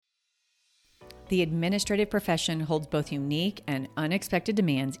The administrative profession holds both unique and unexpected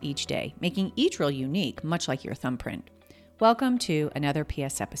demands each day, making each role unique, much like your thumbprint. Welcome to another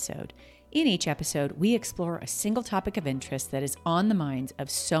PS episode. In each episode, we explore a single topic of interest that is on the minds of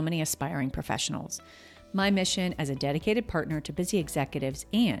so many aspiring professionals. My mission as a dedicated partner to busy executives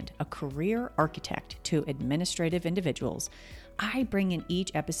and a career architect to administrative individuals, I bring in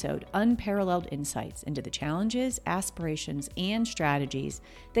each episode unparalleled insights into the challenges, aspirations, and strategies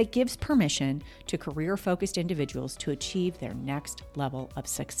that gives permission to career-focused individuals to achieve their next level of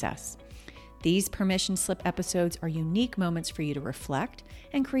success. These permission slip episodes are unique moments for you to reflect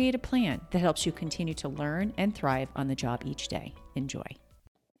and create a plan that helps you continue to learn and thrive on the job each day. Enjoy.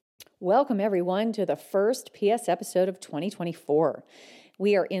 Welcome, everyone, to the first PS episode of 2024.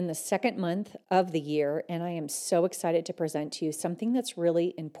 We are in the second month of the year, and I am so excited to present to you something that's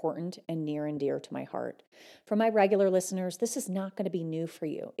really important and near and dear to my heart. For my regular listeners, this is not going to be new for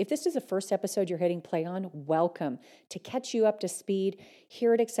you. If this is the first episode you're hitting play on, welcome. To catch you up to speed,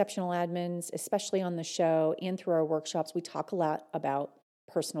 here at Exceptional Admins, especially on the show and through our workshops, we talk a lot about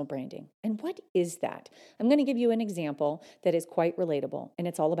personal branding. And what is that? I'm going to give you an example that is quite relatable, and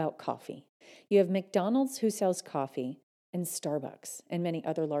it's all about coffee. You have McDonald's, who sells coffee, and Starbucks, and many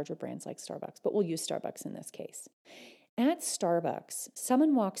other larger brands like Starbucks, but we'll use Starbucks in this case. At Starbucks,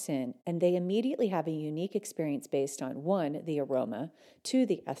 someone walks in and they immediately have a unique experience based on 1, the aroma, 2,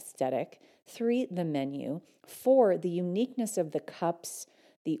 the aesthetic, 3, the menu, 4, the uniqueness of the cups,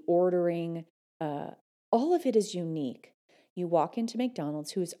 the ordering, all of it is unique. You walk into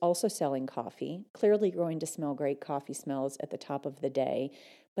McDonald's, who's also selling coffee, clearly going to smell great coffee smells at the top of the day,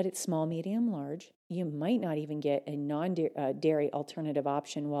 but it's small, medium, large. You might not even get a non-dairy alternative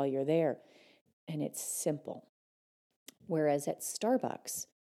option while you're there, and it's simple. Whereas at Starbucks,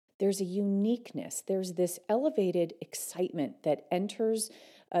 there's a uniqueness. There's this elevated excitement that enters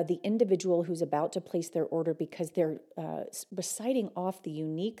the individual who's about to place their order because they're reciting off the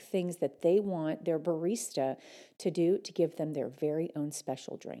unique things that they want their barista to do to give them their very own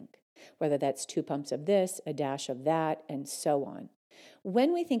special drink, whether that's 2 pumps of this, a dash of that, and so on.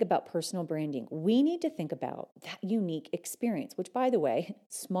 When we think about personal branding, we need to think about that unique experience, which, by the way,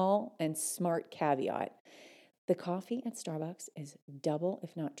 small and smart caveat, the coffee at Starbucks is double,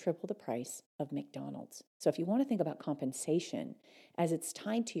 if not triple, the price of McDonald's. So if you want to think about compensation as it's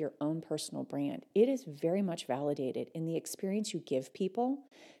tied to your own personal brand, it is very much validated in the experience you give people.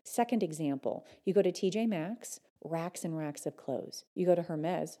 Second example, you go to TJ Maxx, racks and racks of clothes. You go to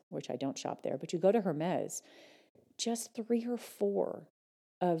Hermes, which I don't shop there, but you go to Hermes, just 3 or 4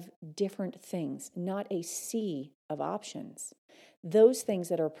 of different things, not a sea of options. Those things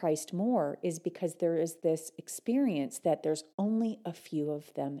that are priced more is because there is this experience that there's only a few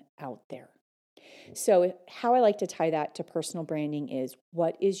of them out there. So how I like to tie that to personal branding is,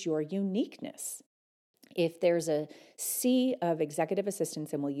 what is your uniqueness? If there's a sea of executive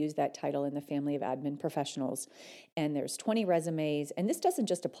assistants, and we'll use that title in the family of admin professionals, and there's 20 resumes, and this doesn't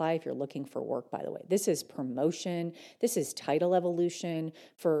just apply if you're looking for work, by the way. This is promotion. This is title evolution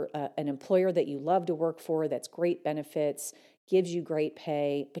for an employer that you love to work for, that's great benefits, gives you great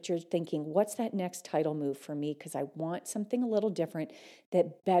pay, but you're thinking, what's that next title move for me? Because I want something a little different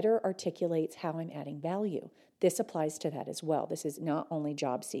that better articulates how I'm adding value. This applies to that as well. This is not only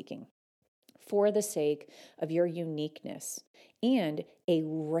job seeking. For the sake of your uniqueness and a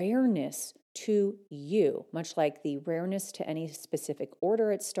rareness to you, much like the rareness to any specific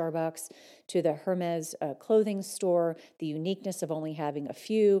order at Starbucks, to the Hermes clothing store, the uniqueness of only having a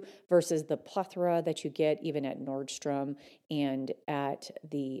few versus the plethora that you get even at Nordstrom and at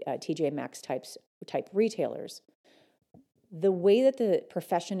the TJ Maxx type retailers. The way that the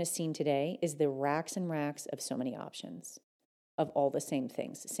profession is seen today is the racks and racks of so many options of all the same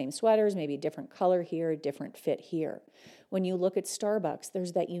things, same sweaters, maybe a different color here, different fit here. When you look at Starbucks,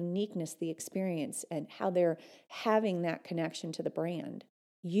 there's that uniqueness, the experience, and how they're having that connection to the brand.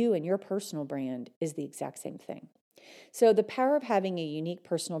 You and your personal brand is the exact same thing. So the power of having a unique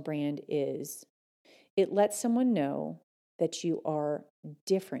personal brand is it lets someone know that you are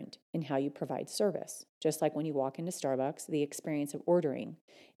different in how you provide service. Just like when you walk into Starbucks, the experience of ordering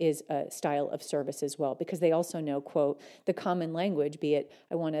is a style of service as well, because they also know, quote, the common language, be it,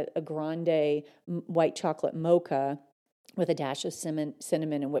 I want a grande white chocolate mocha with a dash of cinnamon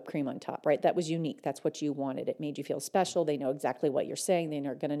and whipped cream on top, right? That was unique. That's what you wanted. It made you feel special. They know exactly what you're saying.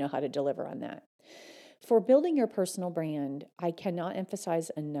 They're going to know how to deliver on that. For building your personal brand, I cannot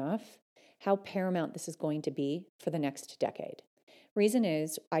emphasize enough how paramount this is going to be for the next decade. Reason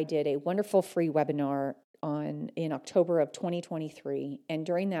is, I did a wonderful free webinar in October of 2023, and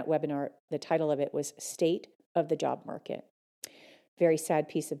during that webinar, the title of it was State of the Job Market. very sad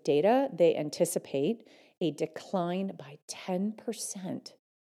piece of data. They anticipate a decline by 10%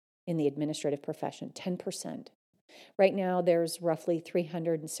 in the administrative profession, 10%. Right now, there's roughly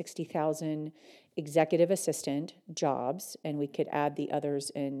 360,000 executive assistant jobs, and we could add the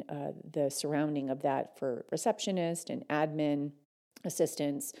others in the surrounding of that for receptionist and admin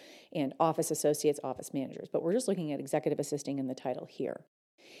assistants and office associates, office managers. But we're just looking at executive assisting in the title here.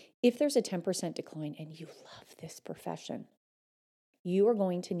 If there's a 10% decline and you love this profession, you are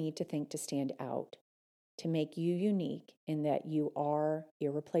going to need to think to stand out, to make you unique in that you are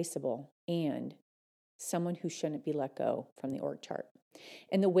irreplaceable and someone who shouldn't be let go from the org chart.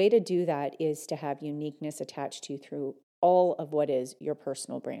 And the way to do that is to have uniqueness attached to you through all of what is your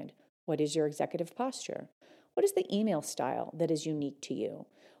personal brand. What is your executive posture? What is the email style that is unique to you?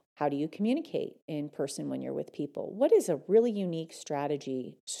 How do you communicate in person when you're with people? What is a really unique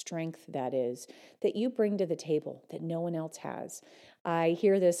strategy, strength that is, that you bring to the table that no one else has? I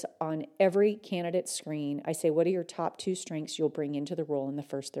hear this on every candidate screen. I say, what are your top 2 strengths you'll bring into the role in the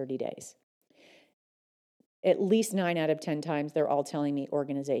first 30 days? At least 9 out of 10 times, they're all telling me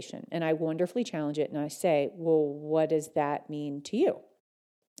organization. And I wonderfully challenge it and I say, well, what does that mean to you?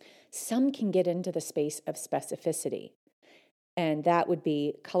 Some can get into the space of specificity. And that would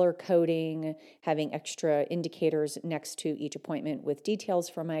be color coding, having extra indicators next to each appointment with details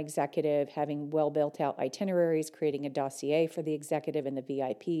for my executive, having well built out itineraries, creating a dossier for the executive and the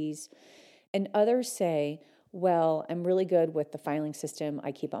VIPs. And others say, well, I'm really good with the filing system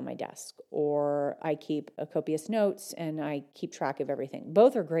I keep on my desk, or I keep copious notes and I keep track of everything.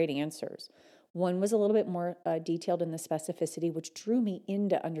 Both are great answers. One was a little bit more detailed in the specificity, which drew me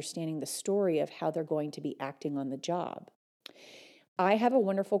into understanding the story of how they're going to be acting on the job. I have a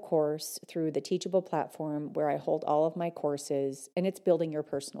wonderful course through the Teachable platform where I hold all of my courses, and it's building your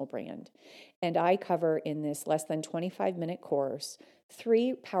personal brand. And I cover in this less than 25-minute course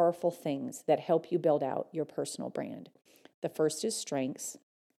 3 powerful things that help you build out your personal brand. The first is strengths.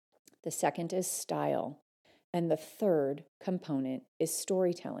 The second is style. And the third component is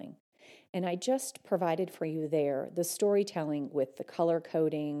storytelling. And I just provided for you there the storytelling with the color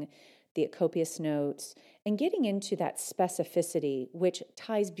coding, the copious notes, and getting into that specificity, which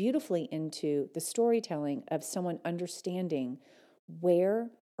ties beautifully into the storytelling of someone understanding where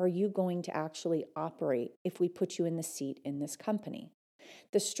are you going to actually operate if we put you in the seat in this company.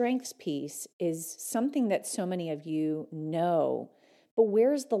 The strengths piece is something that so many of you know, but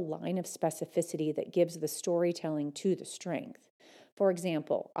where's the line of specificity that gives the storytelling to the strength? For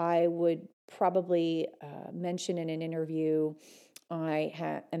example, I would probably mention in an interview,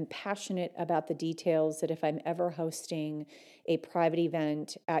 I am passionate about the details that if I'm ever hosting a private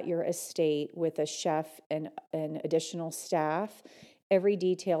event at your estate with a chef and additional staff, every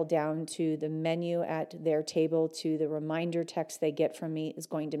detail down to the menu at their table to the reminder text they get from me is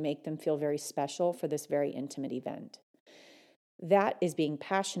going to make them feel very special for this very intimate event. That is being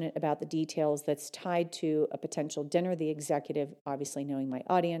passionate about the details that's tied to a potential dinner. The executive, obviously knowing my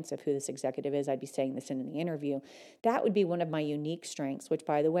audience of who this executive is, I'd be saying this in the interview. That would be one of my unique strengths, which,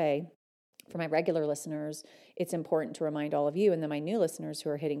 by the way, for my regular listeners, it's important to remind all of you, and then my new listeners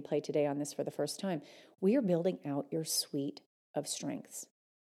who are hitting play today on this for the first time, we are building out your suite of strengths.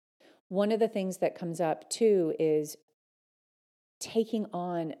 One of the things that comes up too is taking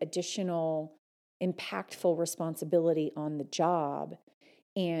on additional impactful responsibility on the job.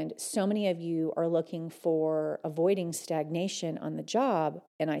 And so many of you are looking for avoiding stagnation on the job,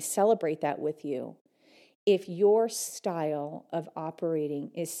 and I celebrate that with you. If your style of operating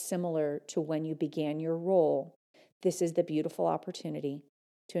is similar to when you began your role, this is the beautiful opportunity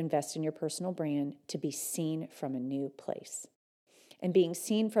to invest in your personal brand, to be seen from a new place. And being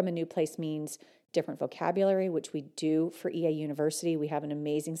seen from a new place means different vocabulary, which we do for EA University. We have an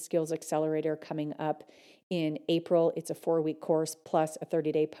amazing skills accelerator coming up in April. It's a 4-week course plus a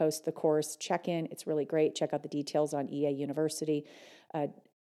 30-day post the course check-in. It's really great. Check out the details on EA University,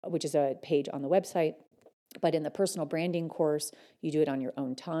 which is a page on the website. But in the personal branding course, you do it on your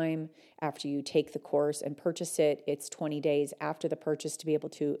own time. After you take the course and purchase it, it's 20 days after the purchase to be able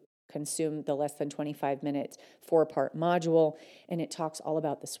to consume the less than 25 minutes 4-part module, and it talks all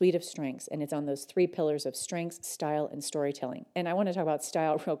about the suite of strengths, and it's on those 3 pillars of strengths, style, and storytelling. And I want to talk about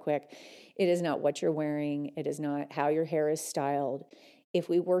style real quick. It is not what you're wearing. It is not how your hair is styled. If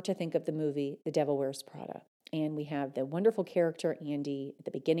we were to think of the movie The Devil Wears Prada, and we have the wonderful character Andy at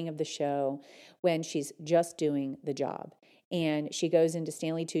the beginning of the show when she's just doing the job. And she goes into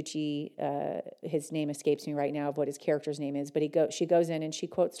Stanley Tucci, his name escapes me right now of what his character's name is, but she goes in and she,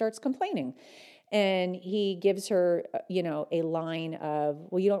 quote, starts complaining. And he gives her, a line of,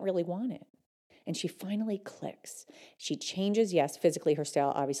 well, you don't really want it. and she finally clicks. She changes, yes, physically her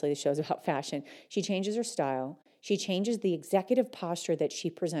style. Obviously, the show's about fashion. She changes her style. She changes the executive posture that she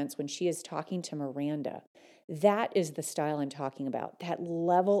presents when she is talking to Miranda. That is the style I'm talking about, that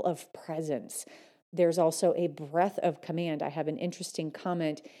level of presence. There's also a breadth of command. I have an interesting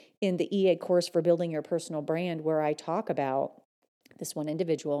comment in the EA course for building your personal brand where I talk about this one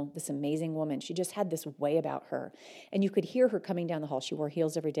individual, this amazing woman. She just had this way about her. And you could hear her coming down the hall. She wore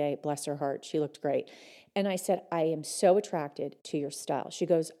heels every day. Bless her heart. She looked great. And I said, I am so attracted to your style. She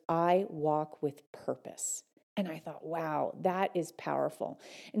goes, I walk with purpose. And I thought, wow, that is powerful.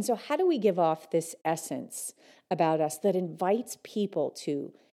 And so how do we give off this essence about us that invites people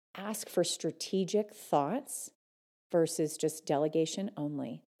to ask for strategic thoughts versus just delegation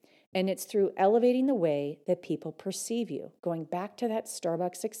only? And it's through elevating the way that people perceive you, going back to that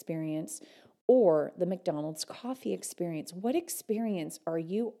Starbucks experience or the McDonald's coffee experience. What experience are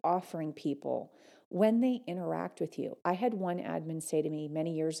you offering people when they interact with you? I had one admin say to me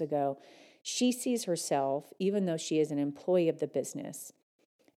many years ago, she sees herself, even though she is an employee of the business,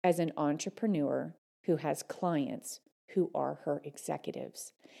 as an entrepreneur who has clients who are her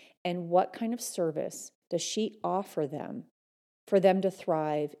executives. And what kind of service does she offer them for them to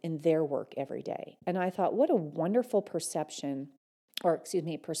thrive in their work every day? And I thought, what a wonderful perspective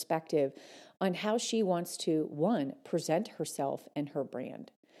on how she wants to, one, present herself and her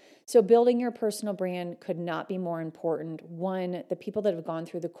brand. So building your personal brand could not be more important. One, the people that have gone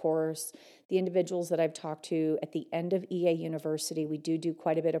through the course, the individuals that I've talked to at the end of EA University, we do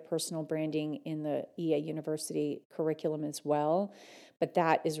quite a bit of personal branding in the EA University curriculum as well, but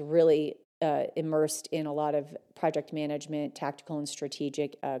that is really immersed in a lot of project management, tactical and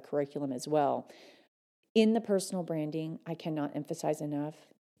strategic curriculum as well. In the personal branding, I cannot emphasize enough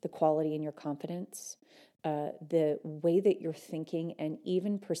the quality in your confidence, the way that you're thinking and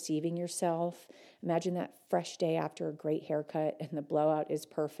even perceiving yourself. Imagine that fresh day after a great haircut and the blowout is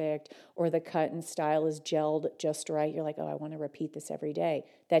perfect, or the cut and style is gelled just right. You're like, oh, I want to repeat this every day.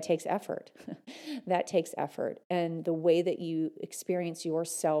 That takes effort. That takes effort. And the way that you experience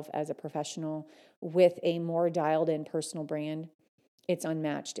yourself as a professional with a more dialed in personal brand, it's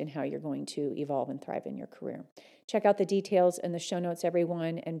unmatched in how you're going to evolve and thrive in your career. Check out the details in the show notes,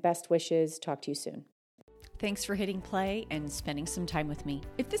 everyone, and best wishes. Talk to you soon. Thanks for hitting play and spending some time with me.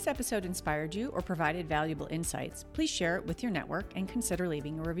 If this episode inspired you or provided valuable insights, please share it with your network and consider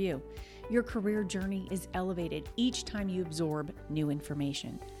leaving a review. Your career journey is elevated each time you absorb new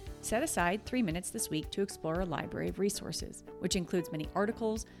information. Set aside 3 minutes this week to explore a library of resources, which includes many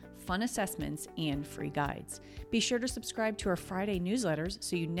articles, fun assessments, and free guides. Be sure to subscribe to our Friday newsletters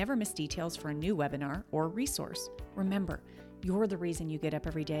so you never miss details for a new webinar or resource. Remember, you're the reason you get up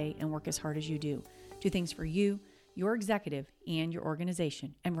every day and work as hard as you do. Do things for you, your executive, and your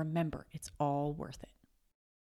organization. And remember, it's all worth it.